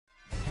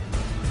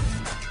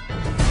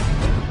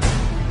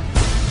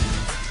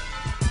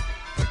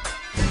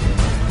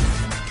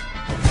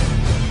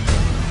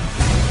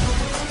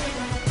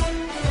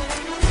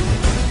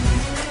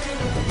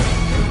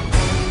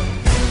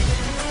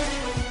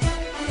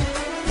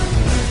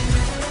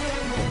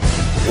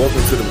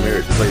Welcome to the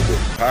Marriage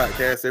Playbook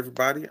podcast,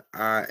 everybody.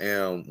 I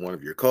am one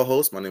of your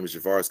co-hosts. My name is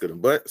Javaris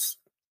Gooden Butts.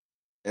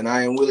 And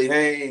I am Willie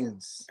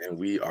Haynes. And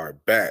we are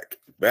back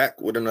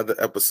with another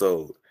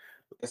episode.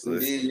 Yes,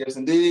 indeed. Yes,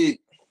 indeed.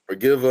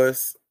 Forgive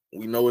us.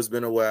 We know it's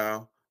been a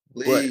while.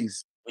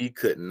 Please. But we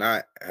could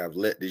not have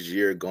let this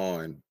year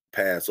gone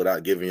past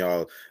without giving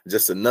y'all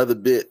just another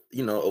bit,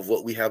 of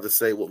what we have to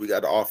say, what we got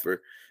to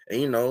offer.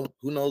 And,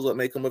 who knows what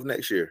may come of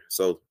next year.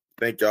 So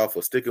thank y'all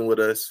for sticking with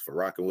us, for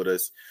rocking with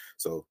us.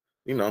 So,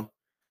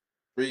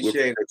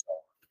 appreciate it.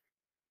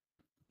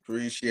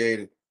 Appreciate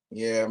it.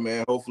 Yeah,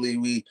 man.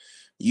 Hopefully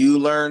you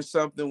learned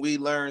something. We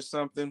learned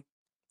something.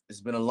 It's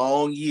been a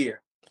long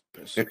year.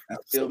 I'm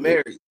still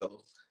married,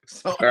 though.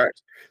 So, all right.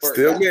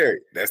 Still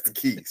married. That's the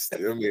key.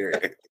 Still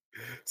married.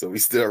 So we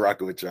still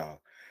rocking with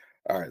y'all.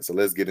 All right. So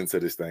let's get into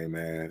this thing,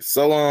 man.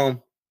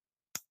 So,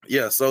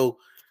 so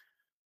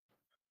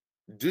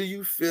do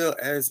you feel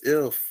as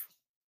if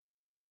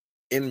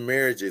in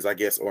marriages, I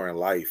guess, or in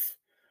life,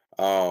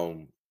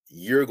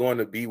 you're going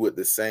to be with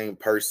the same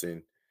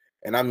person?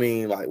 And I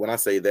mean, like, when I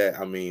say that,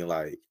 I mean,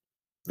 like,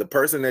 the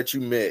person that you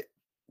met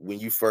when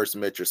you first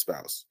met your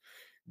spouse,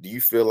 do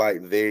you feel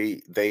like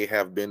they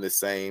have been the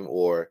same,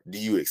 or do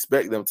you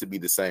expect them to be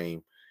the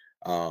same,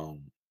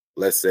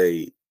 let's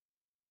say,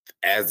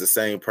 as the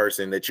same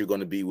person that you're going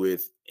to be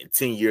with in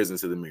 10 years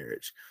into the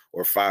marriage,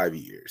 or 5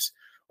 years?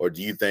 Or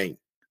do you think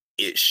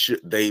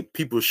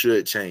people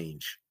should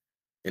change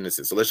in a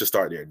sense? So let's just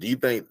start there. Do you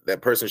think that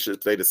person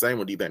should stay the same,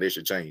 or do you think they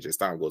should change as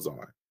time goes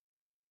on?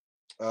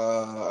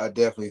 I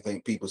definitely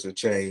think people should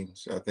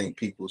change. I think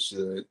people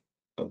should,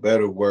 a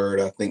better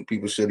word, I think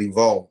people should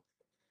evolve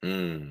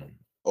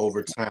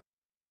over time.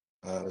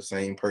 The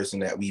same person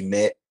that we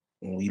met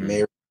when we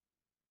married,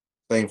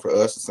 same for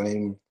us, the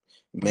same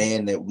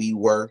man that we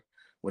were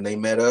when they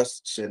met us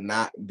should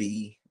not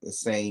be the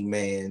same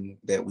man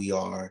that we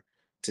are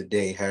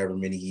today, however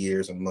many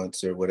years or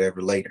months or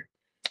whatever later.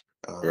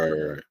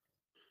 Right.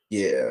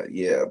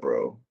 Yeah,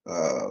 bro.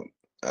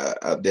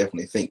 I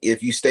definitely think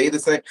if you stay the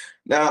same.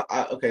 Now,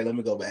 okay, let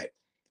me go back.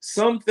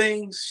 Some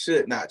things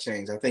should not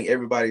change. I think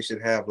everybody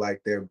should have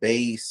like their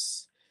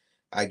base,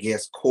 I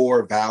guess,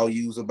 core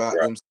values about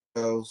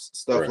themselves,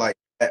 stuff like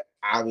that.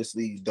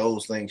 Obviously,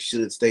 those things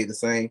should stay the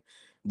same.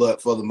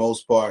 But for the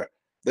most part,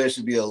 there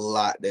should be a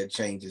lot that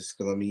changes.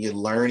 Because, I mean, you're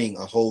learning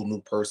a whole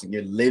new person.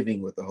 You're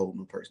living with a whole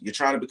new person. You're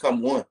trying to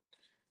become one.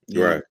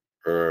 Right.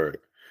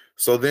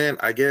 So then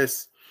I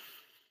guess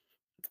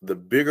the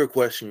bigger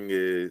question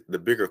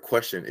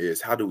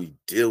is how do we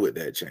deal with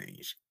that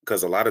change?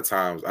 Because a lot of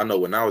times, I know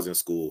when I was in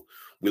school,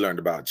 we learned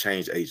about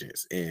change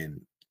agents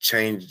and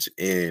change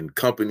in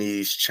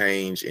companies,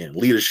 change in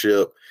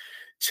leadership,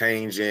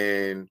 change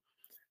in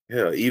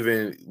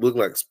even look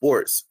like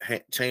sports,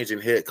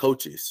 changing head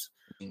coaches.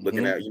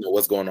 Looking at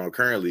what's going on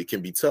currently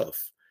can be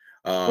tough.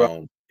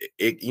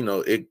 It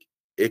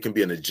can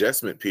be an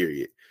adjustment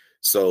period.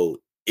 So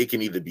it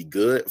can either be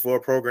good for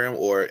a program,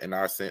 or in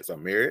our sense, a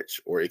marriage,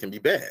 or it can be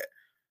bad.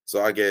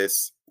 So I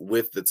guess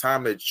with the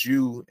time that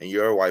you and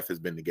your wife has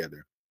been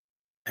together,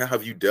 how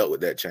have you dealt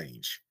with that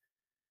change?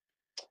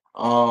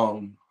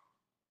 Well,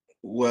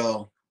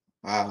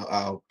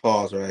 I'll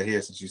pause right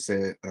here since you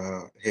said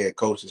head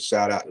coaches.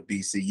 Shout out to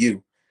BCU.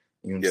 You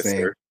know what I'm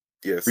saying? Sir.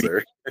 Yes,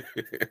 sir.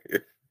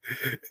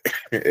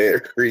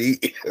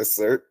 Yes,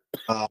 sir.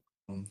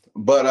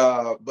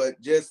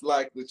 But just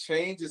like the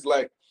change is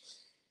like,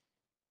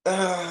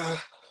 I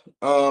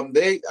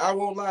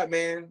won't lie,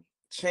 man.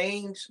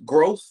 Change,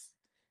 growth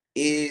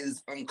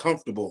is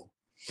uncomfortable.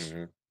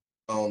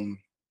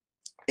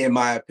 In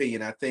my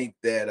opinion, I think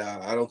that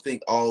I don't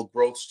think all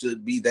growth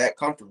should be that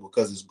comfortable,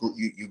 because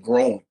you're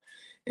growing,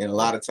 and a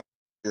lot of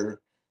times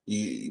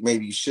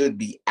you should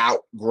be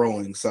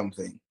outgrowing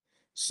something.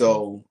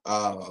 So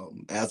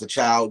as a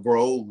child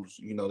grows,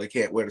 they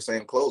can't wear the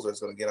same clothes, or it's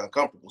going to get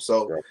uncomfortable.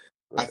 So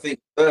I think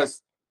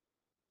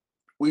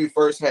we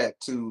first had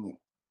to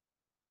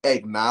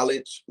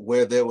acknowledge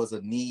where there was a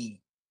need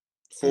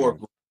for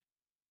growth,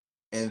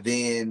 and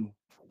then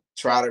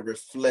try to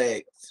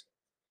reflect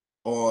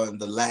on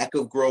the lack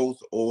of growth,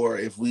 or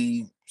if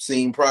we've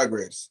seen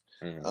progress.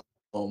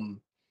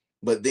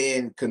 But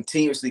then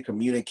continuously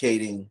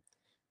communicating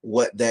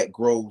what that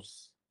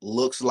growth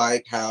looks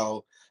like,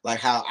 how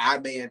I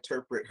may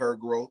interpret her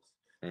growth,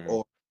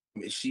 or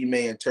she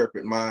may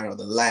interpret mine, or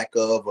the lack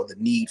of, or the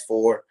need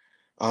for,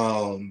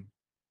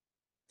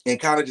 and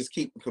kind of just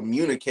keep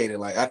communicating.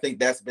 Like, I think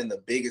that's been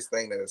the biggest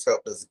thing that has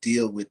helped us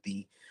deal with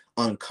the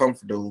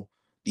uncomfortable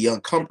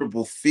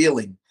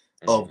feeling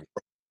of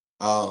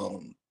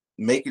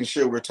making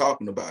sure we're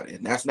talking about it.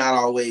 And that's not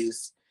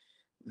always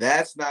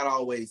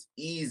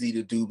easy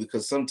to do,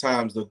 because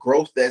sometimes the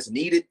growth that's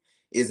needed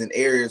is in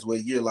areas where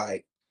you're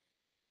like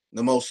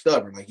the most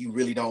stubborn, like you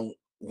really don't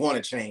want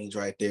to change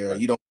right there.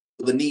 You don't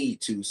feel the need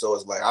to. So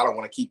it's like, I don't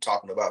want to keep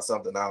talking about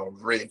something I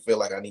don't really feel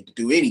like I need to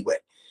do anyway.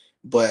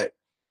 But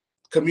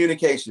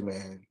communication,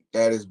 man,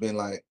 that has been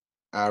like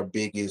our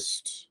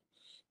biggest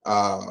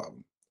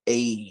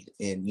aid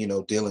in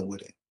dealing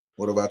with it.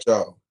 What about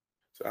y'all?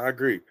 So I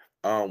agree.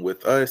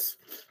 With us,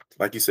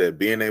 like you said,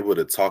 being able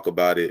to talk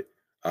about it,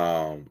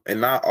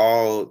 and not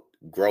all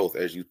growth,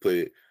 as you put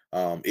it,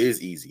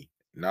 is easy.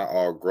 Not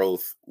all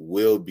growth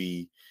will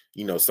be,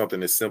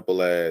 something as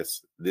simple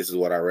as this is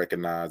what I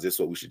recognize, this is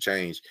what we should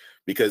change.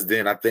 Because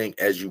then I think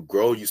as you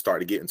grow, you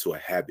start to get into a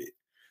habit.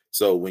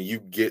 So when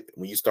you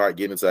start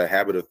getting into a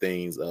habit of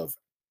things, of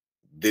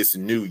this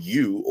new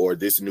you or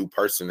this new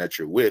person that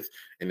you're with,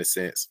 in a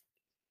sense,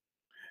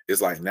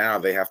 it's like now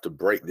they have to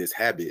break this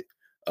habit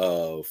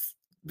of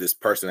this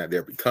person that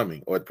they're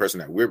becoming, or the person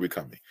that we're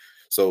becoming.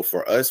 So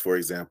for us, for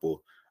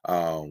example,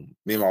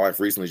 me and my wife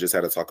recently just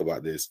had to talk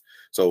about this.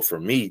 So for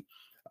me,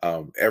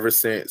 so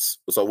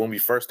when we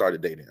first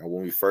started dating, or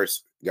when we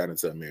first got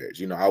into a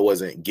marriage, I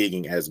wasn't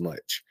gigging as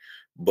much.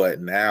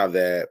 But now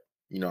that,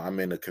 I'm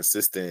in a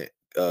consistent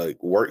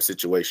work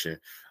situation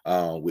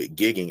with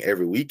gigging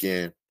every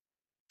weekend,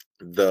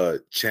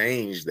 the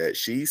change that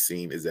she's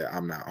seen is that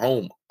I'm not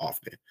home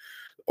often,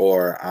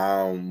 or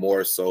I'm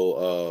more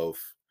so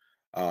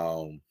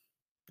of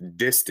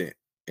distant,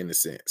 in a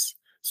sense.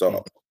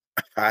 So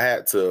I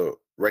had to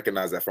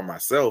recognize that for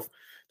myself,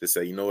 to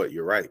say, you know what,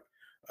 you're right.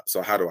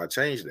 So how do I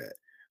change that?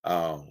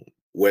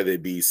 Whether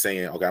it be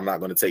saying, okay, I'm not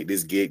going to take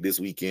this gig this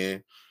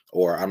weekend,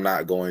 or I'm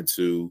not going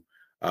to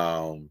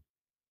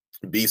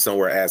be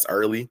somewhere as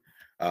early.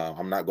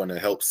 I'm not going to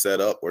help set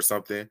up or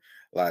something.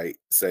 Like,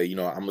 say, I'm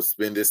going to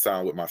spend this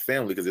time with my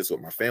family because it's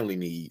what my family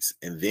needs,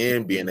 and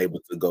then being able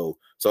to go.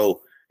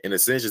 So in a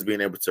sense, just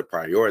being able to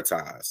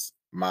prioritize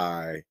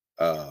my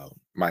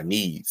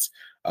needs,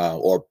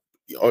 or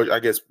I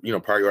guess,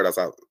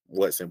 prioritize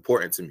what's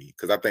important to me.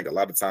 Because I think a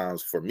lot of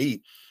times for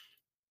me,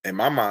 in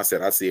my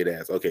mindset, I see it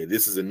as, okay,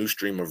 this is a new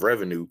stream of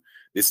revenue.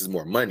 This is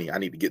more money. I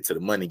need to get to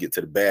the money, get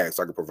to the bag,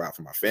 so I can provide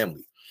for my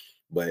family.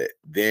 But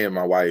then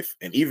my wife,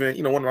 and even,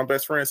 one of my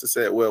best friends, has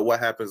said, well,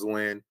 what happens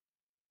when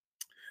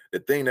the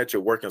thing that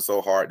you're working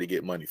so hard to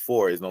get money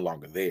for is no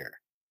longer there?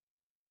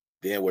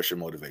 Then what's your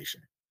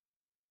motivation?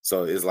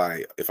 So it's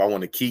like, if I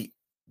want to keep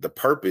the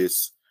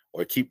purpose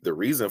or keep the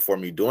reason for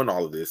me doing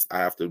all of this, I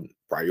have to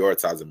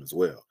prioritize them as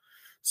well.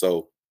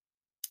 So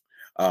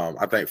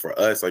I think for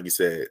us, like you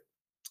said,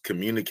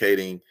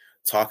 communicating,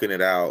 talking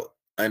it out,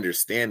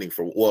 understanding,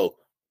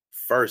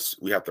 first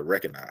we have to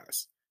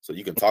recognize. So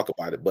you can talk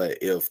about it, but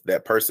if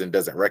that person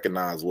doesn't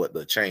recognize what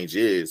the change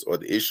is or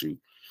the issue,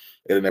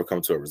 it'll never come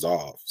to a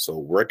resolve.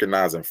 So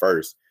recognizing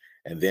first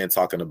and then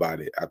talking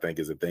about it, I think,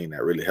 is a thing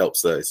that really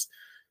helps us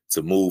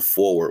to move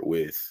forward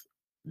with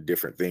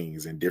different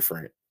things and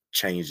different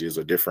changes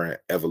or different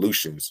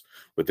evolutions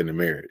within the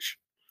marriage.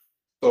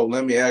 So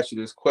let me ask you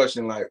this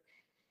question, like,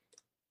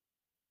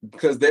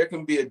 because there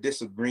can be a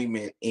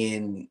disagreement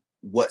in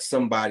what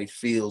somebody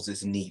feels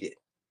is needed,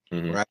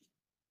 Mm-hmm. right?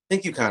 I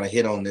think you kind of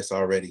hit on this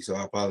already, so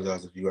I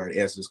apologize if you already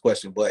answered this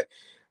question. But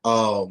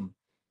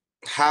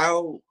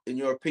how, in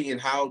your opinion,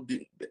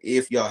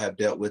 if y'all have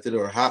dealt with it,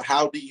 or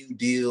how do you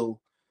deal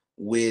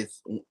with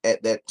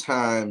at that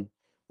time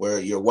where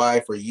your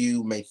wife or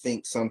you may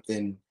think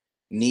something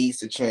needs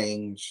to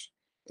change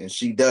and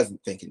she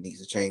doesn't think it needs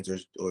to change,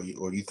 or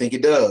you think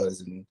it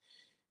does,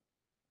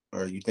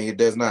 or you think it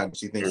does not, and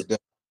she thinks it does,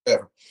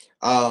 whatever.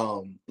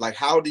 Like,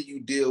 how do you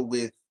deal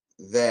with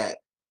that?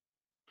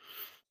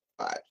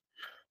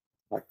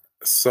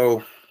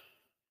 So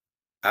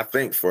I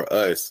think for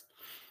us,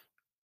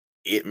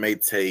 it may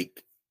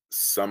take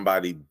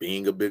somebody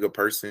being a bigger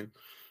person,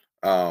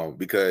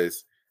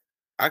 because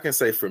I can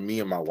say for me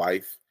and my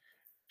wife,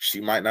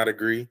 she might not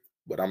agree,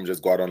 but I'm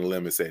just go out on a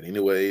limb and say it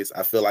anyways.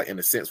 I feel like, in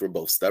a sense, we're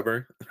both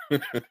stubborn.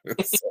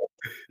 So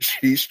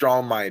she's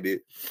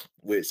strong-minded,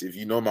 which, if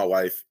you know my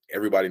wife,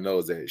 everybody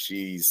knows that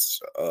she's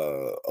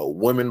a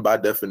woman by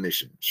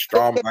definition.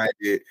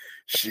 Strong-minded.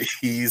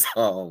 She's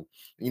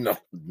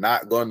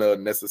not gonna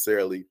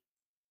necessarily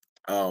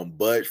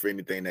budge for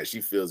anything that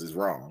she feels is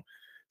wrong.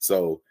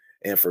 So,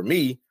 and for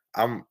me,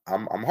 I'm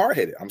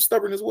hard-headed. I'm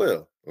stubborn as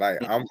well. Like,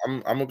 I'm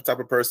a type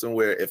of person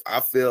where if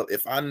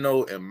I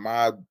know in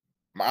my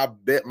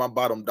bet my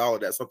bottom dollar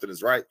that something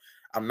is right,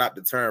 I'm not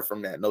deterred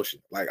from that notion.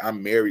 Like,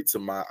 I'm married to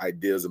my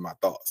ideas and my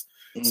thoughts.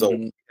 So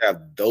Mm-hmm. we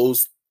have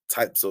those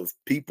types of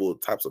people,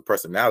 types of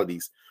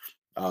personalities,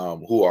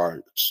 who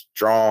are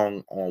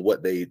strong on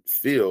what they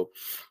feel.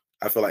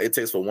 I feel like it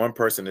takes for one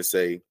person to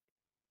say,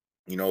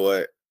 you know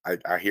what,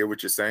 I hear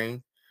what you're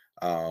saying.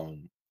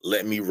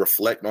 Let me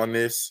reflect on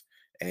this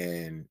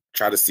and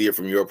try to see it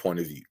from your point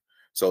of view.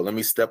 So let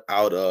me step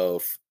out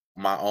of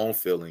my own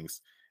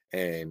feelings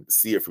and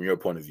see it from your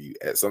point of view.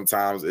 And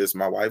sometimes it's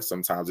my wife,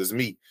 sometimes it's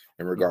me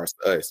in regards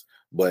to us.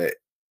 But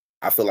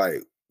I feel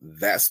like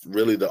that's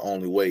really the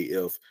only way.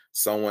 If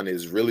someone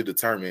is really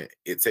determined,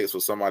 it takes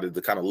for somebody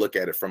to kind of look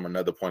at it from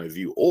another point of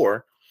view,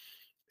 or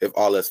if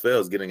all else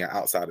fails, getting an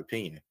outside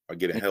opinion or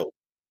getting help.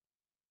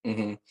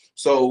 Mm-hmm.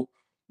 So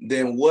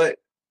then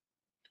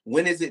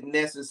when is it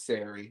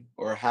necessary,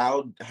 or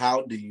how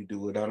do you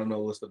do it? I don't know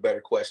what's the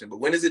better question, but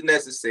when is it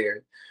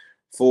necessary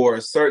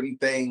for certain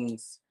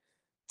things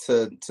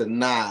to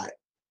not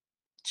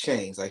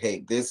change? Like,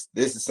 hey, this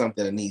is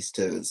something that needs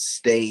to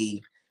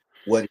stay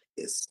what it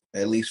is.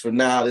 At least for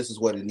now, this is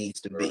what it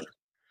needs to be.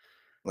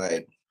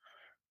 Like,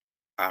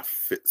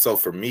 So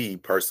for me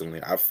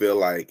personally, I feel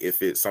like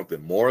if it's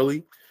something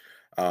morally,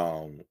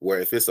 where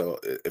if it's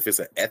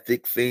an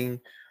ethic thing,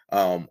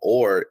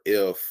 or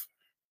if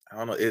I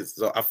don't know, it's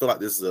so I feel like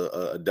this is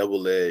a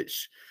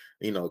double-edged,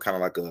 kind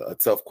of like a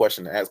tough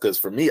question to ask. Because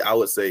for me, I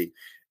would say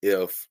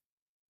if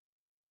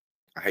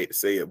I hate to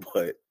say it,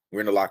 but we're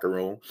in the locker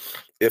room.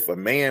 If a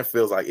man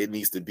feels like it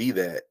needs to be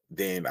that,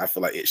 then I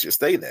feel like it should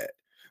stay that.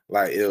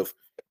 Like if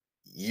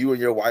you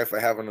and your wife are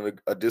having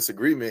a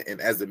disagreement,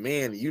 and as a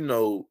man,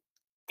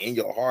 in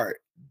your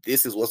heart,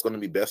 this is what's going to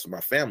be best for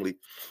my family.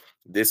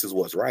 This is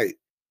what's right.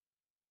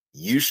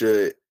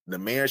 The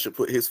man should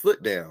put his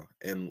foot down.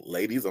 And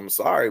ladies, I'm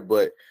sorry,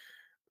 but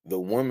the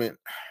woman,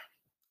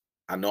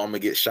 I know I'm gonna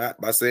get shot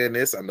by saying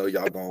this. I know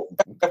y'all gonna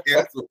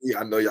cancel me.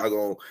 I know y'all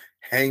gonna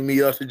hang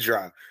me up to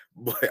dry.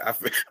 But I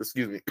feel,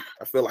 excuse me,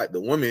 I feel like the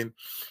woman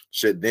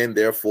should then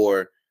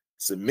therefore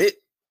submit.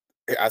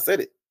 I said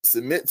it.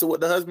 Submit to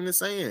what the husband is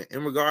saying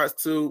in regards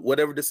to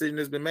whatever decision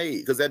has been made.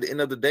 Because at the end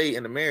of the day,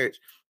 in the marriage,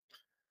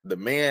 the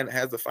man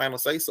has the final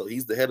say. So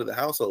he's the head of the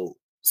household.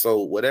 So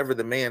whatever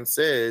the man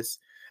says,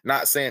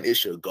 not saying it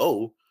should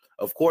go.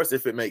 Of course,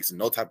 if it makes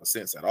no type of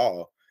sense at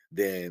all,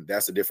 then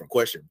that's a different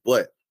question.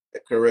 But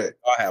Correct.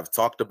 y'all have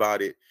talked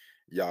about it.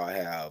 Y'all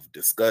have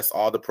discussed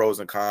all the pros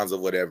and cons of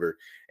whatever.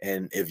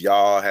 And if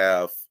y'all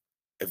are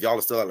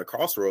still at a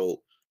crossroad,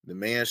 the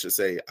man should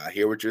say, I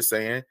hear what you're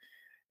saying,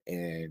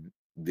 and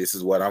this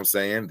is what I'm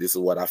saying. This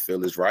is what I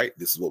feel is right.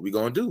 This is what we're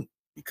going to do.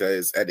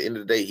 Because at the end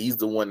of the day, he's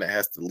the one that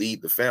has to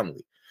lead the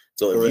family.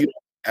 So if you,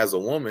 as a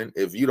woman,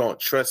 if you don't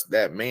trust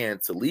that man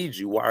to lead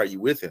you, why are you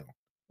with him?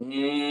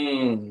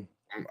 I'm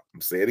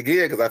saying it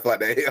again because I feel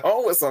like that hit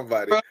home with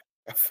somebody.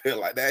 I feel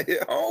like that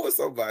hit home with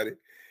somebody.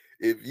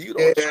 If you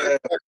don't trust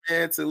that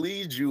man to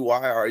lead you,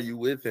 why are you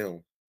with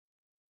him?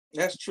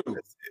 That's true.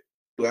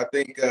 I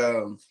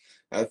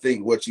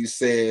think what you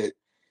said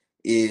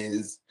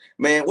is,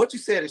 man, what you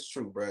said is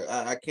true, bro.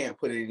 I can't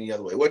put it any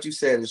other way. What you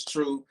said is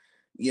true.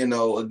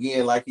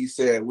 Again, like you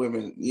said,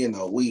 women,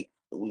 we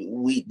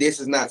this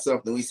is not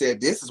something we said.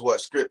 This is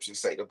what scriptures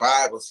say. The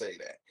Bible say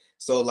that.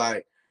 So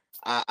like,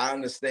 I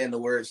understand the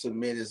word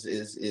submit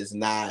is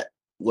not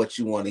what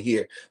you want to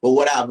hear. But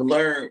what I've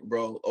learned,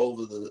 bro,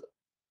 over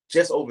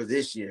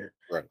this year,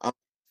 right,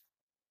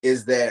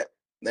 is that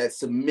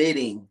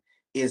submitting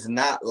is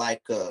not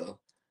like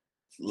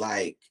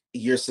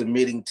you're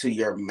submitting to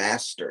your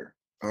master.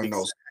 Or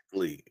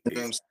exactly.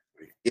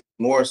 It's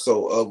more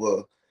so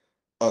of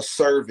a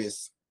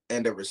service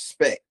and a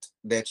respect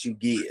that you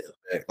give.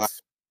 Like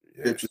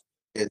scripture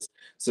is,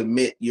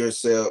 submit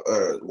yourself,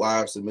 or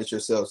wives, submit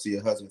yourselves to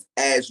your husbands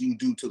as you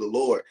do to the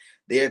Lord.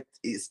 There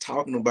is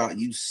talking about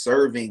you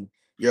serving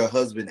your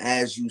husband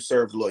as you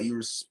serve the Lord. You're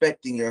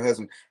respecting your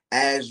husband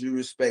as you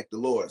respect the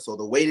Lord. So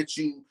the way that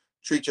you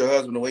treat your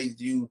husband, the way that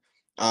you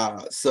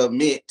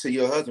submit to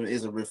your husband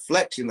is a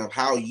reflection of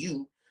how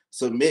you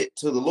submit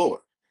to the Lord.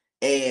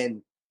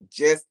 And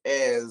just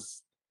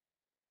as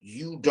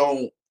you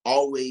don't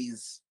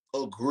always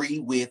agree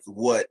with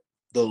what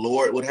the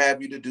Lord would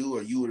have you to do,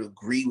 or you would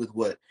agree with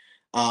what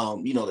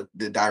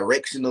the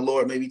direction the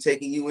Lord may be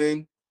taking you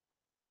in,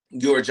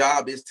 your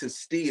job is to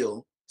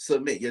still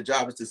submit. Your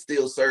job is to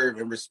still serve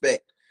and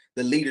respect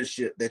the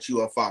leadership that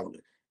you are following.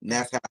 And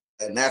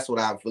that's what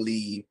I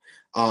believe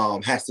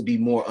has to be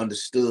more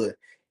understood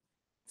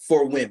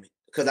for women.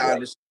 Because I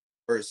understand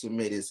the word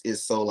submit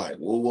is so like,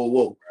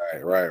 whoa.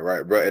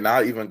 Right, bro. And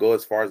I'll even go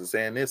as far as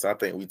saying this. I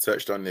think we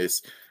touched on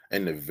this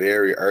in the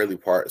very early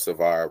parts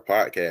of our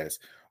podcast.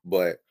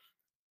 But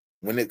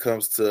when it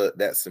comes to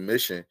that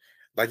submission,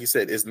 like you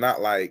said, it's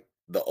not like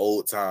the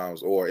old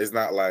times, or it's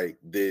not like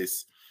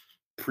this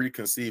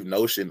preconceived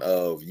notion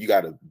of you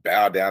got to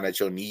bow down at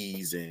your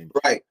knees and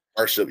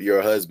worship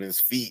your husband's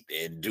feet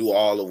and do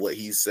all of what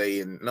he's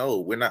saying. No,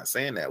 we're not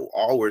saying that.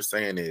 All we're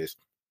saying is,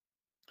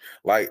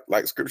 like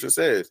scripture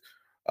says,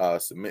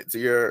 submit to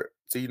your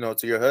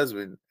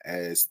husband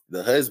as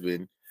the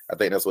husband. I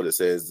think that's what it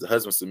says. The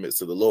husband submits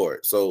to the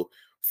Lord. So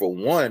for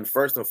one,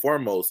 first and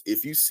foremost,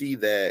 if you see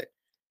that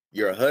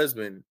your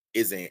husband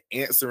isn't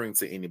answering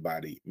to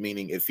anybody,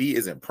 meaning if he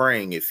isn't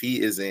praying, if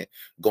he isn't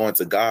going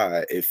to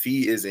God, if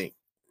he isn't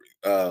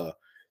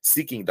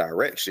seeking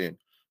direction,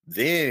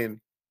 then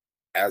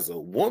as a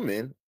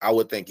woman, I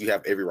would think you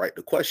have every right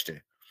to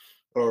question.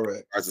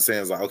 Correct. As the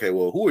saying is like, okay,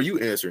 well, who are you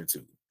answering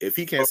to? If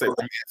he can't say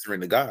I'm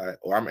answering to God,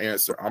 or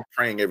I'm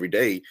praying every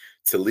day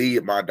to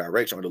lead my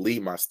direction or to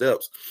lead my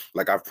steps,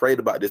 like I've prayed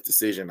about this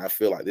decision, I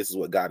feel like this is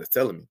what God is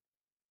telling me.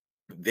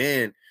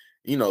 Then,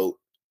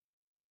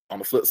 on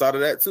the flip side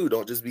of that too,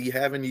 don't just be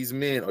having these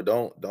men, or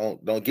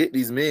don't get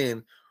these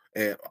men.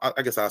 And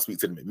I guess I'll speak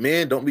to them.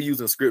 Men, don't be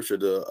using scripture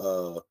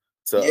to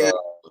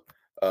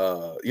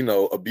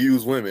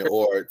abuse women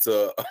or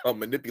to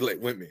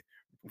manipulate women.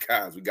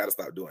 Guys, we got to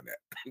stop doing that.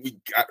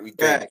 we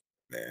can't,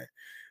 man.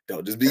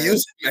 Don't just be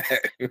using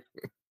that.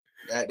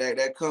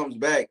 that comes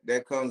back.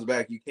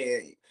 You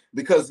can't,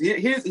 because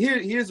here's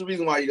the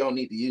reason why you don't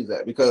need to use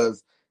that.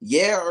 Because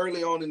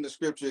early on in the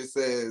scripture it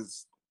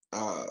says,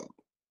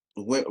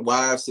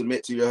 wives,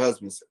 submit to your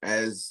husbands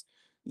as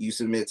you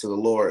submit to the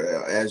Lord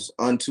as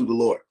unto the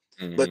Lord.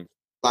 But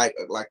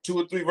like 2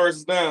 or 3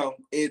 verses down,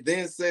 it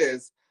then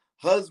says,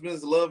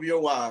 husbands, love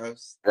your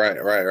wives. Right.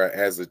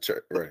 As a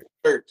church, right.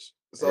 Church.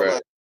 So Right.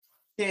 like,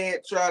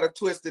 can't try to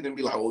twist it and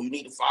be like, well, you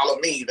need to follow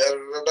me. Da,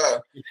 da, da,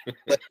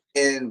 da.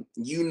 And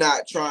you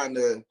not trying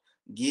to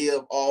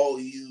give all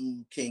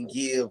you can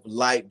give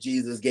like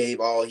Jesus gave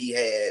all he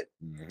had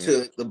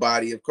to the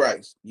body of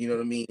Christ. You know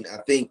what I mean? I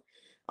think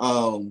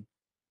and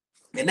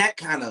that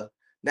kind of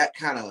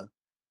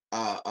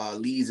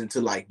leads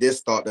into like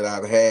this thought that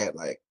I've had,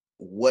 like,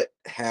 what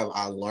have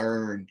I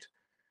learned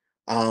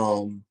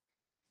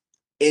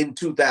in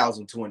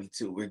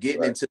 2022? We're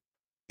getting into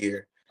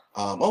here.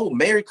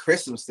 Merry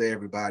Christmas to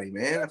everybody,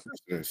 man.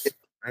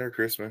 Merry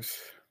Christmas.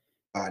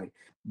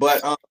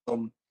 But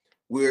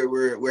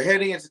we're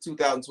heading into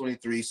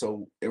 2023.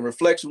 So in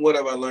reflection, what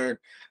have I learned?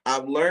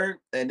 I've learned,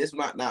 and this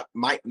might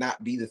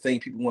not be the thing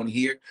people want to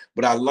hear,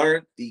 but I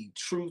learned the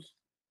truth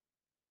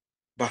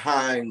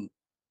behind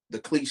the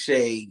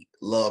cliche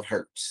love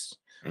hurts,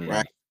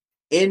 right?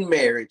 In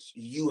marriage,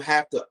 you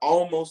have to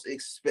almost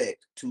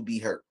expect to be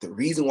hurt. The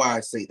reason why I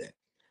say that,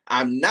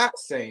 I'm not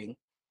saying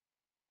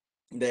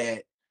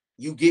that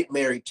you get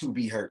married to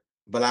be hurt,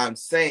 but I'm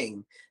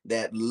saying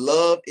that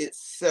love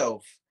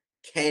itself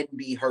can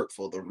be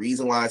hurtful. The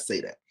reason why I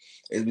say that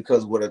is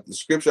because what the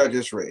scripture I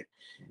just read,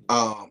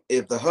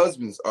 if the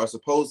husbands are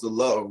supposed to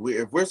love,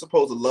 if we're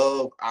supposed to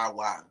love our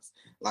wives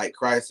like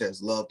Christ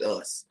has loved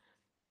us,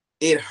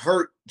 it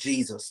hurt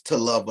Jesus to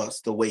love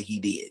us the way he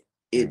did.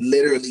 It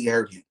literally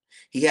hurt him.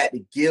 He had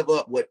to give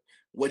up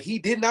what he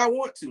did not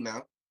want to.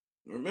 Now,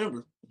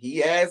 remember,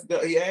 he asked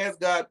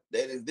God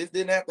that if this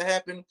didn't have to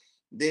happen,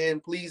 then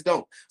please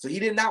don't. So he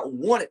did not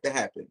want it to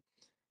happen.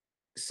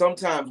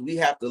 Sometimes we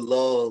have to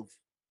love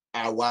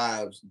our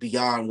wives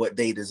beyond what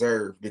they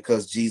deserve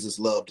because Jesus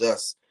loved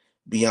us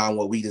beyond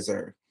what we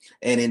deserve.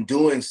 And in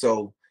doing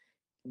so,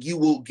 you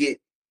will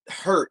get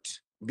hurt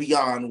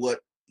beyond what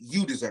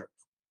you deserve.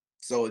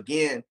 So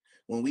again,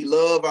 when we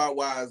love our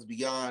wives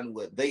beyond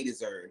what they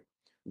deserve,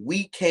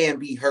 we can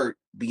be hurt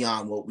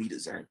beyond what we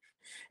deserve.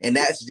 And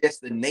that's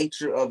just the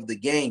nature of the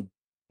game.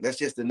 That's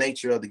just the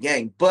nature of the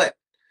game. But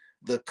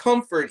the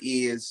comfort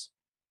is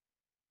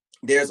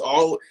there's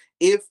all,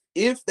 if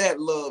that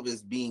love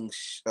is being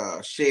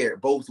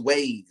shared both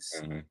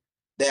ways,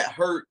 that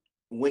hurt,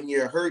 when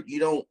you're hurt, you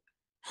don't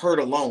hurt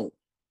alone.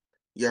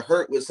 You're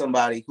hurt with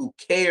somebody who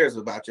cares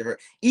about your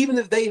hurt. Even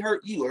if they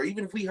hurt you, or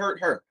even if we hurt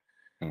her,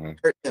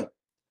 hurt them.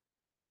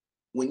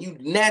 When you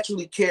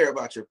naturally care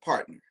about your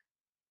partner,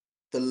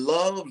 the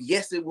love,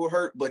 yes, it will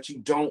hurt, but you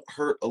don't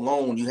hurt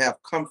alone. You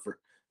have comfort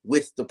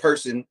with the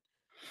person,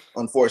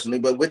 unfortunately,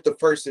 but with the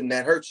person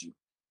that hurts you.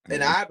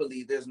 And I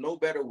believe there's no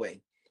better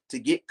way to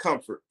get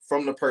comfort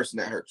from the person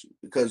that hurt you,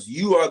 because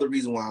you are the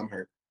reason why I'm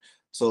hurt.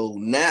 So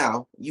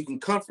now you can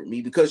comfort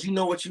me because you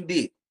know what you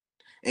did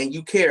and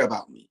you care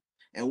about me.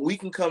 And we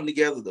can come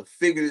together to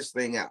figure this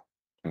thing out.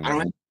 I don't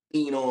have to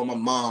lean on my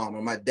mom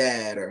or my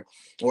dad or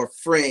a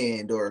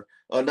friend or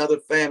another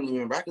family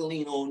member. I can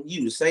lean on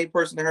you, the same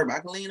person that hurt me. I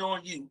can lean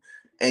on you.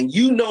 And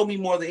you know me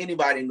more than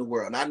anybody in the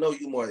world. And I know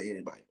you more than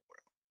anybody in the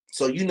world.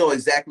 So you know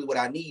exactly what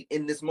I need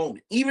in this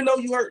moment. Even though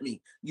you hurt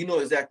me, you know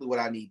exactly what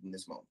I need in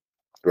this moment.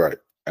 Right.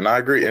 And I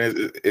agree.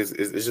 And it's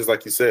just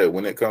like you said,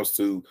 when it comes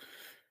to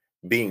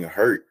being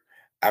hurt,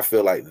 I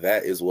feel like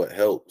that is what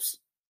helps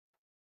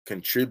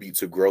contribute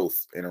to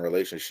growth in a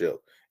relationship,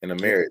 in a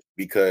marriage,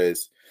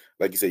 because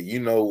like you said, you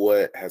know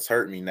what has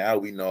hurt me. Now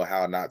we know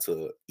how not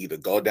to either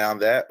go down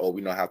that, or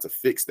we know how to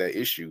fix that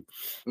issue.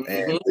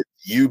 And with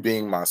you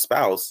being my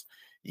spouse,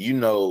 you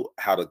know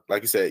how to,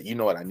 like you said, you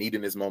know what I need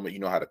in this moment. You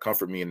know how to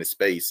comfort me in this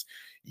space.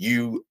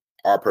 You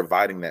are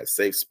providing that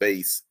safe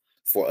space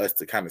for us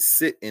to kind of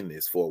sit in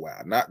this for a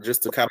while, not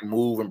just to kind of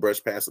move and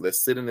brush past it.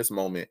 Let's sit in this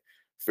moment,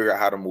 figure out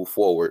how to move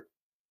forward,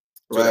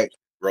 so that we can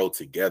grow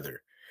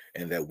together,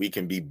 and that we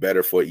can be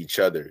better for each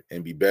other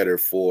and be better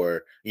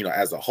for, you know,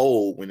 as a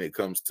whole, when it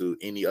comes to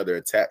any other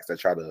attacks that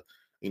try to,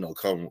 you know,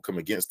 come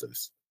against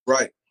us.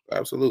 Right.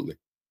 Absolutely.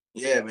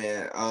 Yeah,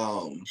 man.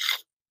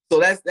 So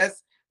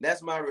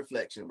that's my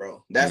reflection,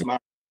 bro. That's my,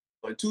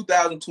 in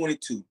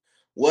 2022,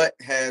 what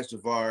has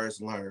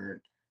Javaris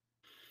learned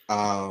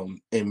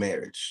in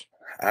marriage?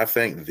 I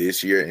think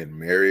this year in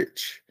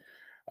marriage,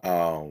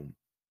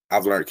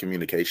 I've learned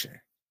communication.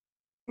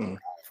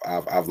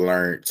 I've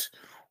learned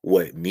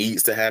what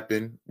needs to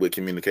happen with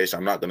communication.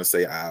 I'm not going to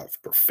say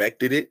I've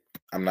perfected it.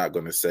 I'm not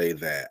going to say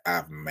that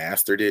I've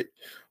mastered it,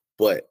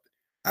 but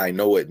I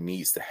know what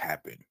needs to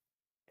happen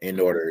in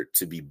order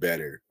to be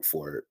better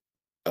for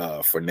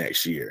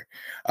next year.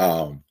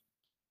 I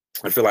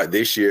feel like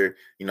this year,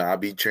 you know, I'll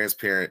be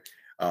transparent.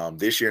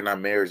 This year in our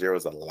marriage, there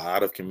was a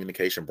lot of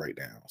communication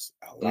breakdowns.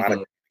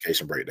 We're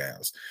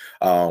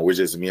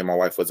just, me and my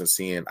wife wasn't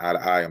seeing eye to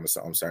eye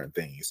on certain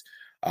things.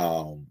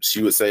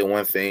 She would say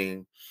one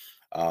thing,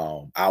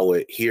 I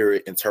would hear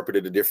it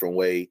interpreted a different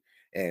way,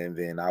 and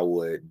then I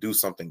would do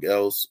something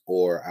else,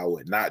 or I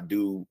would not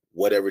do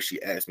whatever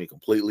she asked me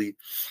completely,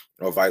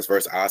 or vice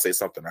versa. I'll say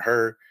something to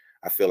her,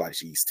 I feel like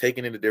she's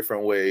taking it a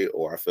different way,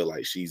 or I feel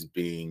like she's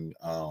being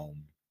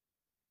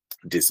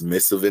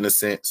dismissive in a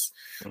sense,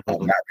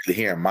 Mhm. not really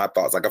hearing my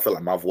thoughts. Like I feel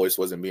like my voice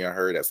wasn't being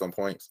heard at some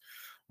points,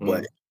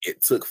 but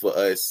it took for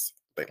us,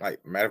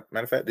 like matter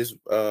of fact, this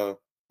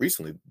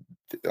recently,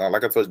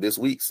 like I told you, this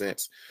week,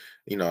 since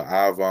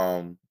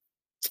I've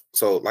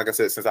so like I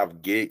said, since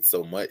I've gigged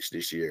so much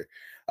this year,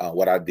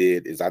 what I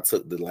did is I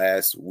took the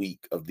last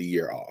week of the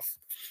year off,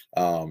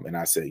 and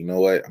I said, you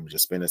know what, I'm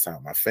just spending time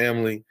with my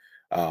family.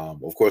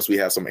 Of course, we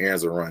have some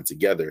errands to run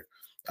together,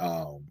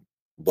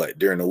 but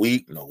during the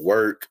week, no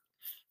work,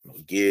 no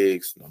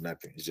gigs, no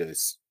nothing. It's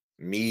just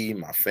me,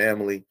 my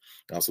family,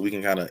 so we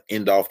can kind of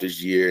end off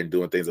this year and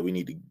doing things that we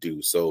need to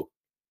do. So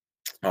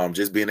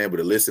just being able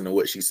to listen to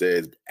what she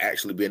says,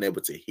 actually being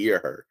able to hear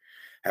her,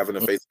 having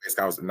a face-to-face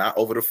conversation, not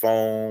over the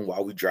phone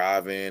while we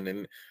driving,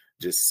 and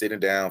just sitting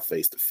down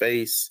face to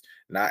face,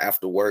 not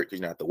after work,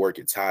 because after work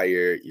you're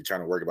tired, you're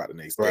trying to work about the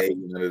next Right. day,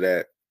 none of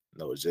that.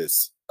 No, it's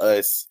just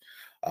us.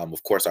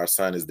 Of course, our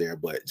son is there,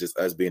 but just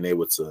us being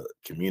able to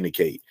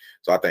communicate.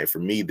 So I think for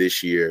me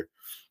this year,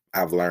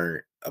 I've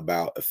learned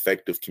about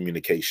effective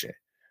communication,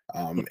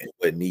 and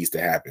what needs to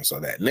happen, so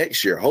that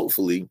next year,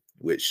 hopefully,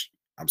 which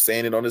I'm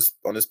saying it on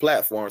this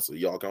platform, so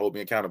y'all can hold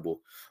me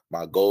accountable.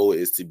 My goal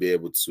is to be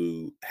able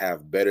to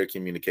have better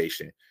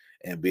communication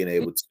and being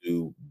able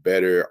to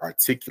better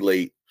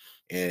articulate,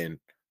 and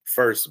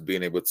first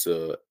being able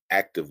to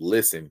active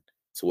listen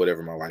to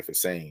whatever my wife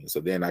is saying, so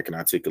then I can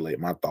articulate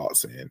my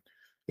thoughts and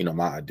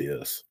my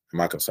ideas and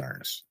my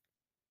concerns.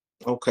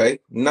 Okay,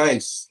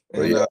 nice.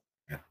 But And yeah,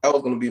 that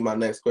was going to be my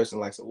next question.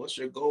 Like, so what's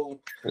your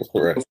goal?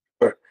 right.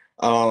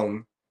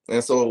 Um,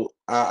 and so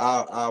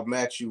I'll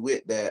match you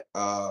with that.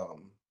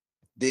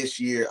 This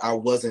year I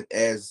wasn't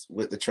as,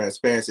 with the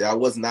transparency, I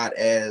was not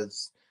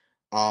as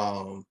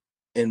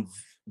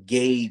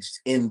engaged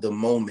in the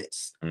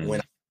moments when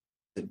I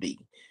could be,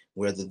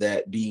 whether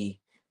that be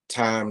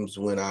times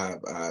when I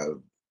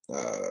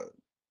uh,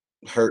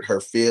 hurt her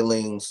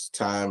feelings,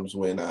 times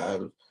when I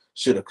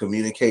should have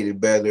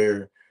communicated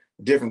better,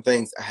 different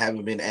things. I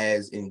haven't been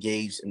as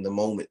engaged in the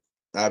moment.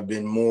 I've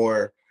been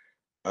more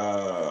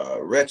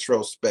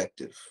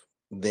retrospective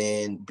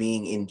than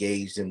being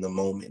engaged in the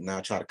moment. And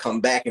I try to come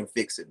back and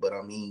fix it, but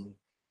I mean,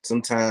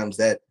 sometimes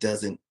that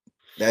doesn't.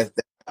 That's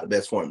not the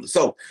best formula.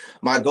 So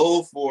my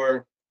goal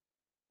for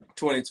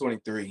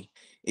 2023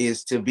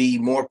 is to be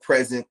more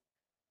present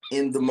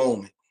in the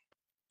moment.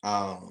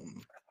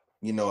 Um,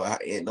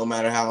 no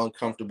matter how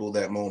uncomfortable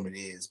that moment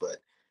is, but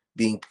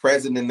being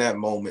present in that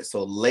moment.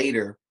 So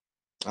later,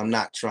 I'm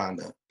not trying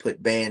to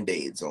put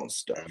band-aids on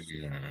stuff.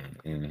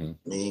 Mm-hmm.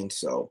 I mean,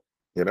 so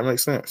Yeah, that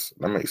makes sense.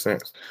 That makes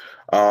sense.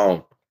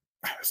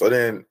 So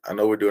then I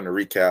know we're doing a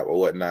recap or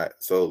whatnot.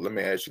 So let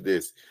me ask you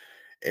this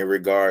in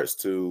regards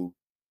to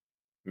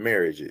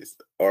marriages,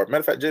 or matter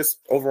of fact, just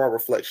overall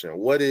reflection.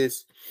 What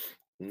is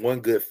one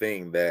good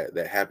thing that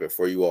happened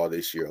for you all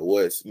this year?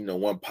 What's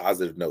one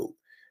positive note?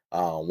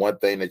 One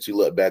thing that you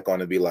look back on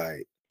and be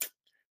like,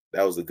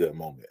 that was a good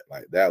moment.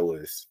 Like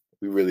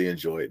we really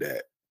enjoyed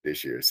that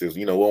this year. So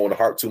we don't want to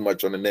harp too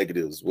much on the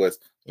negatives. What's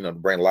to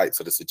bring light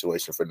to the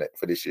situation for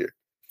this year.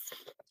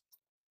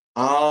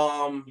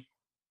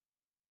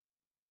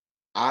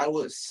 I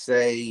would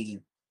say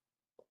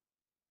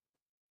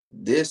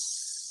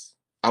this.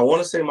 I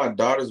want to say my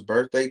daughter's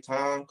birthday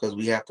time, because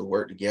we have to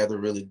work together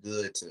really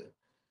good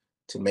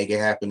to make it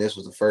happen. This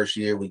was the first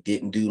year we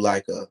didn't do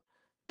like a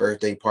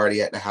birthday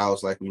party at the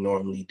house like we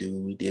normally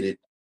do. We did it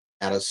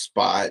at a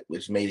spot,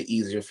 which made it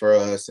easier for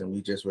us, and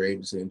we just were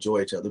able to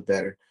enjoy each other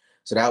better.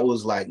 So that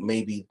was like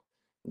maybe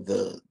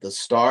the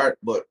start,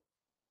 but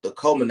the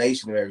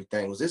culmination of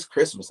everything was this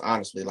Christmas.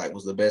 Honestly, like,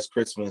 was the best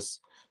Christmas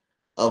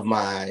of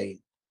my,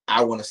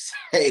 I want to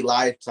say,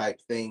 life type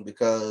thing,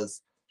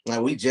 because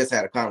like we just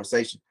had a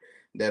conversation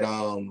that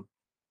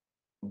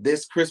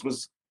this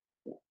Christmas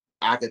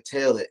I could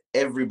tell that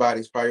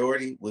everybody's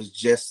priority was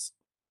just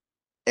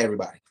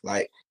everybody.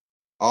 Like,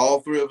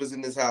 all three of us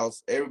in this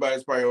house,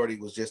 everybody's priority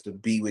was just to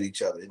be with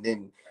each other. And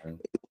then it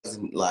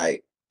wasn't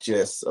like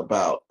just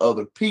about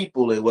other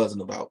people. It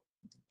wasn't about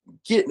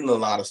getting a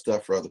lot of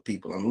stuff for other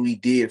people. I mean, we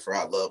did for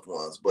our loved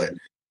ones, but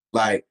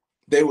like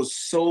there was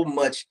so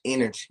much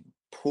energy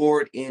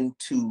poured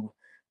into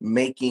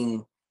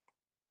making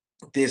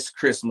this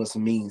Christmas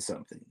mean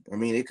something. I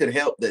mean, it could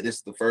help that this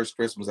is the first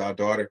Christmas our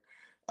daughter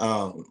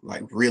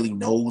like really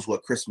knows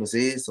what Christmas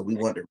is, so we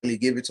want to really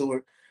give it to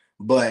her.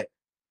 But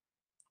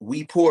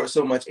we poured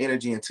so much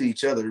energy into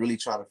each other, really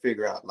trying to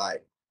figure out,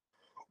 like,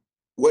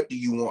 what do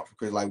you want for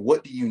Christmas? Like,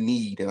 what do you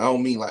need? And I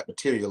don't mean like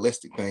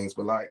materialistic things,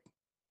 but like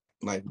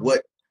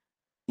what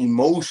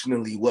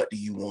emotionally, what do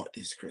you want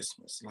this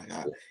Christmas? Like,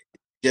 I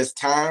just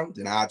time,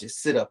 then I'll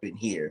just sit up in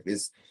here.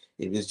 If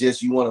it's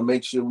just you want to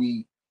make sure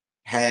we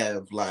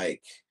have,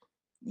 like,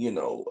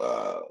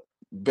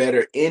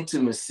 better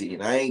intimacy,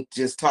 and I ain't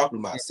just talking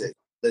about sex.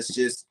 Let's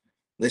just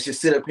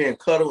sit up here and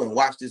cuddle and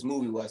watch this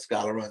movie while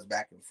Skylar runs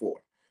back and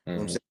forth. You know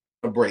what I'm saying?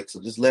 A break,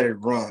 so just let it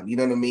run. You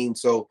know what I mean?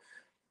 So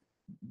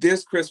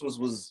this Christmas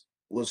was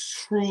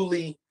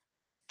truly,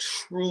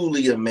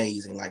 truly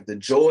amazing. Like the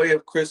joy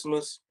of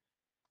Christmas,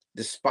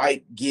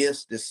 despite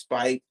gifts,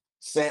 despite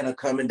Santa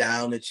coming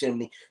down the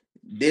chimney,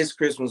 this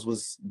Christmas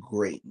was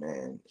great,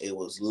 man. It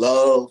was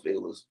love,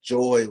 it was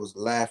joy, it was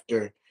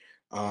laughter,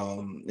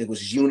 it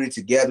was unity,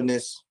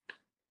 togetherness.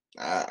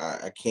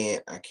 I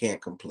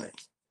can't complain.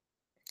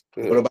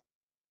 What Good. about?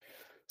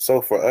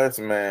 So for us,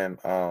 man,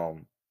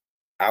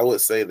 I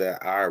would say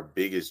that our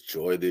biggest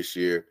joy this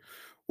year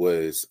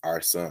was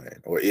our son,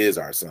 or is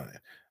our son.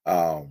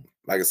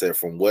 Like I said,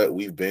 from what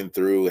we've been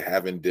through,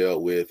 having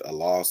dealt with a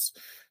loss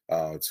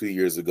 2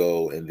 years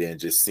ago, and then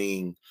just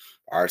seeing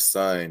our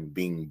son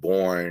being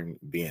born,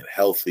 being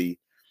healthy,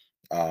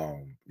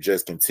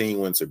 just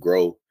continuing to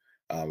grow.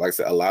 Like I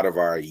said, a lot of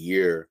our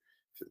year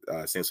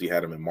since we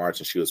had him in March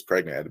and she was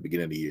pregnant at the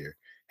beginning of the year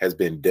has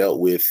been dealt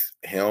with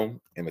him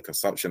and the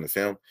consumption of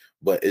him.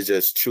 But it's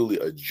just truly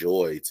a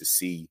joy to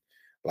see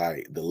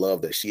like the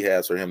love that she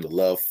has for him, the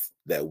love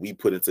that we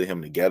put into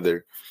him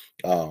together,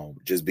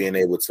 just being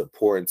able to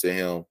pour into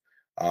him.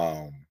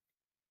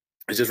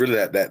 It's just really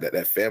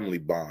that family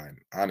bond.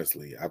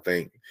 Honestly, I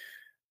think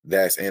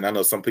and I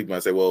know some people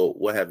might say, well,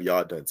 what have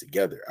y'all done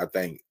together? I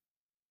think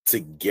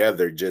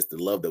together, just the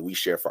love that we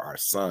share for our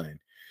son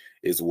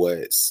is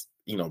what's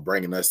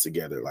bringing us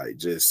together. Like,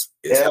 just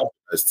it's Yeah, helping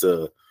us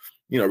to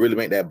really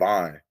make that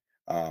bond.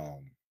 I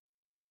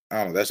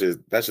don't know, that's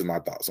just my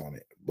thoughts on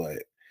it,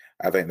 but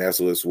I think that's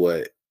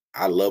what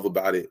I love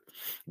about it,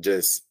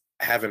 just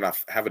having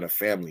a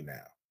family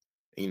now,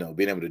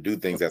 being able to do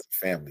things as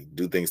a family,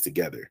 do things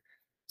together.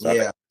 So I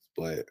think, yeah.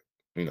 but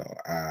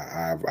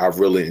I've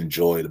really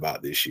enjoyed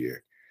about this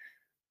year.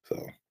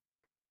 So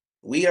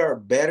We are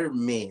better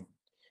men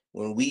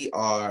when we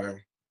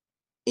are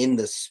in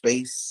the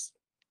space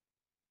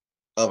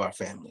of our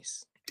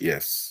families.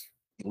 yes.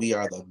 We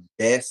are the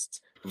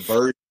best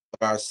version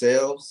of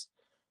ourselves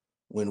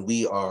when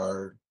we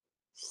are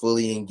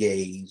fully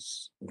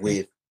engaged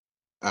with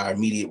our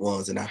immediate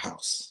ones in our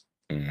house.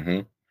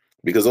 Mm-hmm.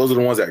 Because those are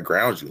the ones that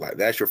ground you. Like,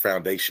 that's your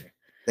foundation.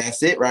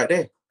 That's it right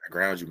there. That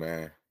grounds you,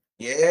 man.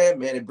 Yeah,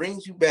 man, it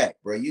brings you back,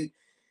 bro.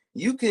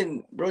 You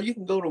can, bro, you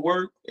can go to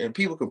work and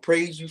people can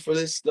praise you for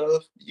this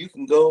stuff. You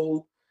can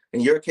go, in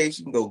your case,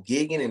 you can go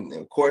gigging, and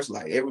of course,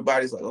 like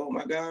everybody's like, oh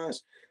my gosh,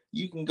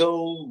 you can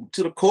go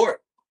to the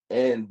court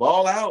and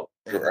ball out,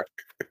 and Right.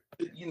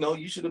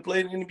 you should have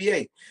played in the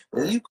NBA.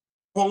 When Right. you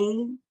come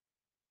home,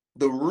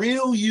 the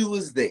real you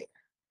is there.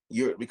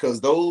 Because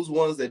those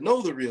ones that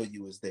know the real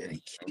you is there,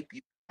 they keep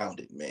you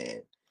grounded,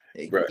 man.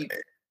 They Right. keep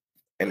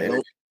And you and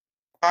know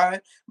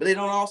high, but they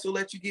don't also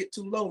let you get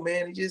too low,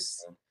 man. It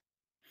just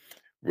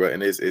right.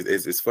 And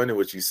it's funny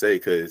what you say,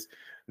 because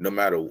no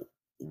matter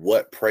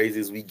what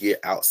praises we get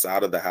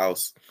outside of the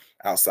house,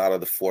 outside of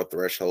the four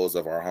thresholds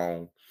of our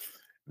home,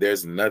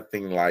 there's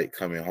nothing like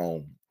coming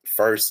home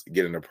first,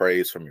 getting the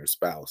praise from your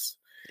spouse,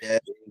 yeah,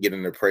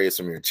 getting the praise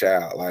from your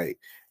child, like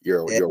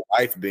your yeah, your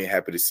wife being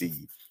happy to see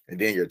you, and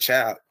then your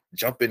child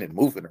jumping and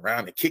moving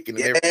around and kicking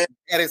and everything.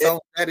 yeah, That is yeah, on.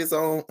 That is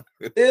on.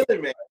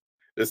 feeling, man.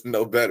 There's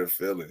no better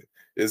feeling.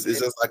 It's Yeah,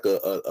 just like a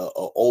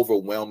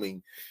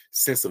overwhelming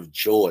sense of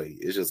joy.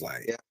 It's just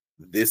like, yeah,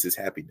 this is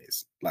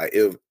happiness. Like,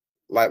 if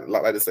like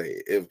I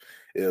say,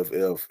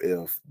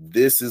 if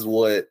this is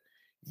what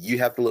you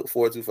have to look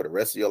forward to for the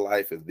rest of your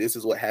life, if this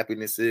is what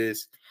happiness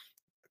is,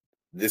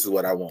 this is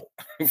what I want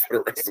for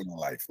the rest of my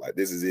life. Like,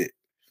 this is it.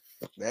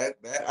 that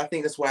I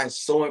think that's why it's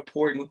so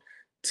important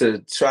to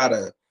try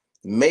to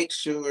make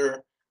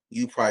sure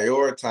you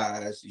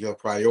prioritize your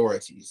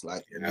priorities.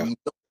 Like Yeah. we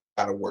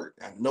gotta work.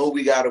 I know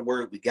we gotta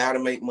work. We gotta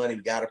make money.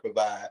 We gotta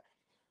provide.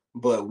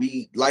 But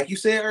like you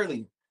said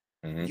earlier,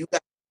 Hmm. you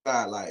gotta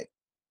decide, like,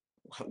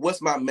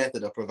 what's my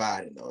method of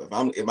providing though?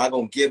 Am I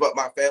gonna give up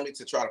my family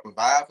to try to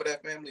provide for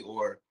that family,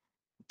 or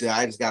do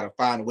I just gotta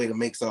find a way to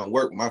make something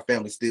work? My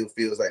family still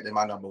feels like they're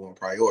my number one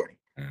priority.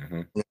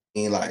 Hmm.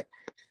 And like,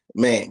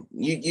 man,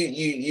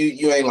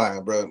 you ain't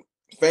lying, bro.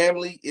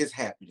 Family is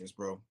happiness,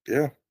 bro.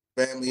 Yeah.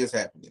 Family is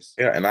happiness.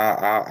 Yeah, and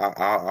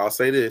I'll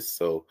say this.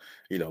 So,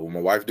 when my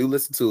wife do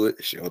listen to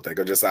it, she don't think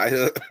I'm just out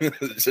here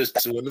just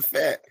chewing the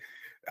fat.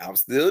 I'm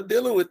still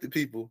dealing with the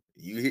people.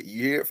 You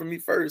hear it from me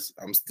first.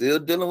 I'm still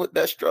dealing with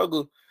that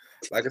struggle.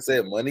 Like I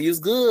said, money is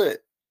good.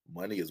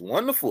 Money is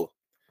wonderful.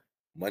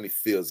 Money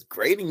feels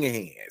great in your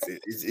hands.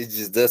 It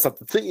just does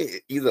something to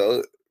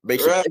you.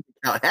 Makes your Right. bank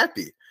account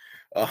happy.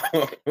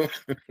 Uh,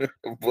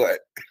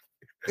 but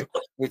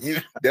when you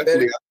Better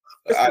definitely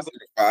Christmas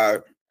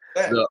identify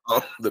than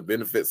the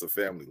benefits of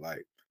family.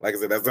 Like I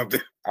said, that's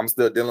something I'm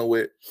still dealing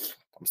with.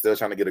 I'm still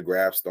trying to get a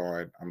grasp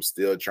on. I'm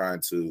still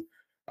trying to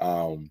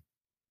um,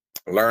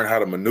 learn how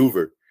to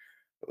maneuver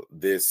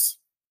this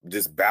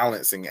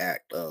balancing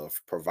act of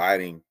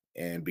providing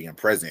and being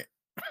present.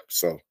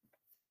 So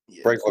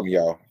yeah. pray for me,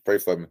 y'all. Pray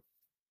for me.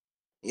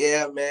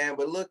 Yeah, man.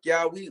 But look,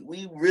 y'all,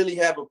 we really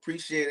have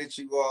appreciated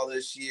you all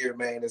this year,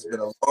 man. It's been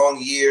a long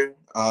year.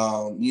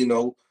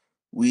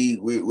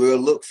 We'll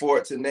look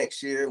forward to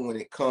next year when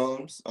it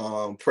comes.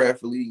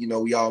 Preferably,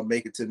 we all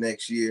make it to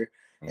next year,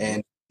 Mhm.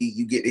 and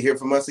you get to hear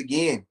from us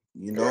again.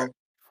 Right.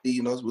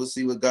 You know, we'll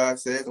see what God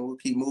says, and we'll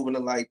keep moving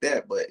it like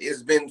that. But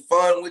it's been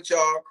fun with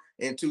y'all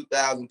in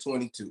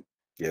 2022.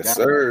 Yes, Now,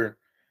 sir.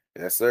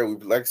 Yes, sir. We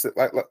like I said,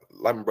 like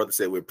my brother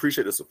said, we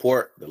appreciate the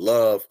support, the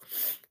love.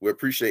 We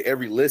appreciate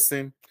every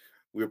listen.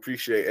 We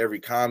appreciate every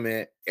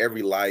comment,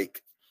 every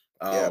like.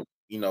 yeah,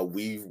 You know,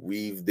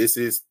 this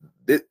is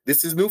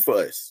new for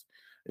us.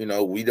 You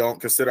know, we don't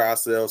consider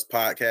ourselves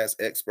podcast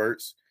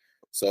experts.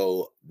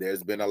 So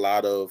there's been a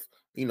lot of,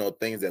 you know,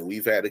 things that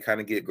we've had to kind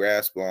of get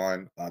grasp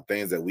on,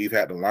 things that we've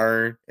had to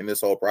learn in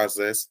this whole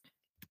process.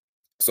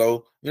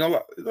 So, you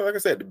know, like I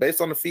said, based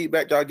on the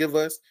feedback y'all give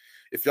us,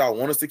 if y'all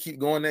want us to keep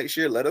going next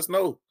year, let us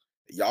know.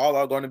 Y'all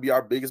are going to be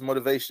our biggest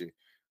motivation.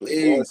 Lord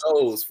please,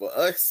 knows for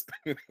us,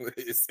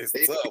 it's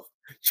please, tough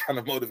trying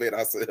to motivate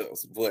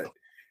ourselves, but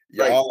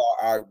right. y'all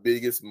are our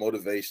biggest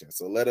motivation.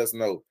 So let us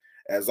know.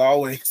 As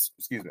always,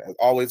 excuse me, as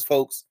always,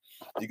 folks,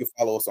 you can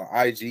follow us on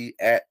IG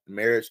at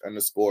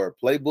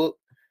marriage_playbook.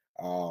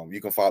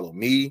 You can follow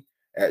me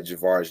at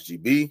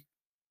JavarsGB.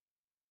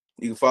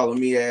 You can follow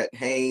me at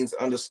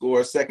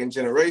Haynes_second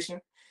generation.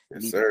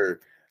 Yes, sir.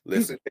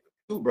 Listen, Music page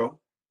too, bro.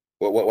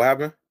 what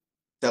happened?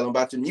 Tell them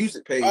about your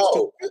music page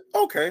too.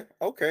 Oh,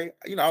 okay.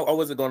 You know, I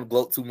wasn't going to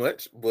gloat too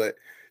much, but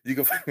you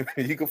can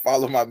you can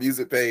follow my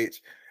music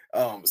page.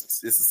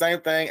 It's the same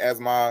thing as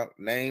my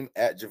name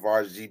at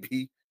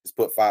JavarsGB. Just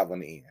put 5 on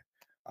the end.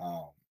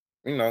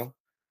 You know,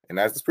 and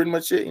that's pretty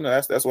much it. You know,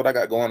 that's what I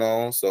got going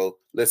on. So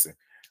listen,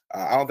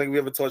 I don't think we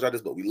ever told y'all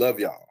this, but we love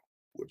y'all.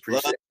 We Love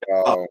appreciate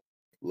y'all. y'all.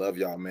 Love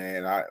y'all,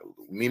 man. I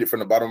mean it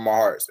from the bottom of my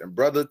hearts. And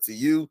brother, to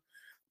you,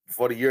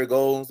 before the year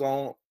goes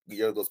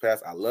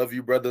past, I love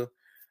you, brother.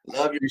 I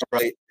Love you,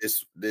 brother.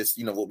 appreciate this,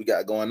 you know, what we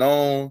got going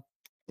on.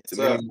 Yes,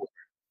 sir.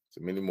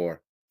 To many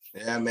more.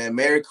 Yeah, man.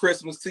 Merry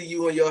Christmas to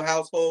you and your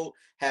household.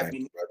 Thank Happy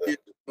you, New brother. Year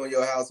to you and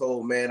your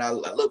household, man. I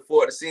look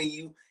forward to seeing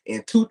you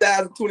in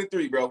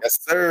 2023, bro. Yes,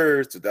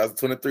 sir.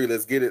 2023.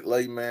 Let's get it,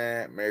 late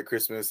man. Merry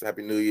Christmas,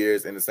 Happy New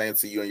Year's, and the same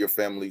to you and your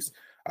families.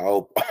 I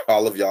hope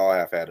all of y'all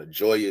have had a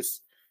joyous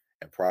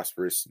and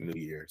prosperous new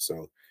year.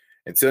 So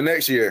until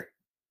next year,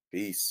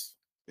 peace.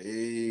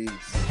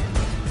 Peace.